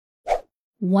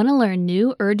Want to learn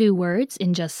new Urdu words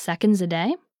in just seconds a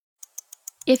day?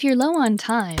 If you're low on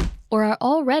time or are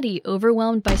already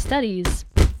overwhelmed by studies,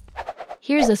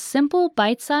 here's a simple,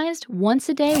 bite-sized,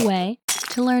 once-a-day way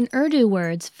to learn Urdu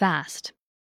words fast.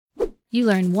 You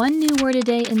learn one new word a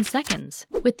day in seconds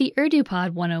with the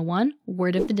UrduPod 101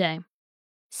 Word of the Day.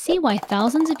 See why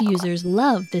thousands of users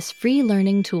love this free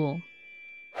learning tool.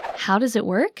 How does it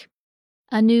work?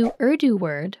 A new Urdu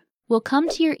word will come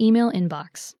to your email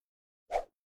inbox.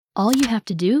 All you have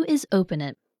to do is open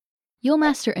it. You'll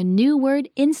master a new word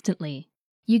instantly.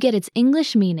 You get its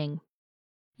English meaning.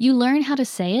 You learn how to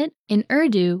say it in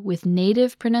Urdu with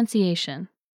native pronunciation.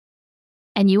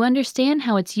 And you understand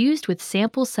how it's used with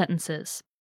sample sentences.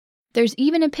 There's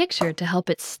even a picture to help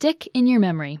it stick in your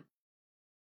memory.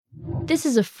 This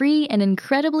is a free and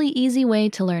incredibly easy way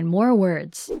to learn more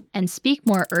words and speak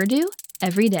more Urdu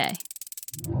every day.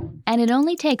 And it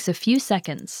only takes a few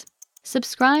seconds.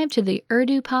 Subscribe to the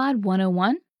UrduPod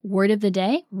 101 Word of the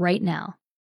Day right now.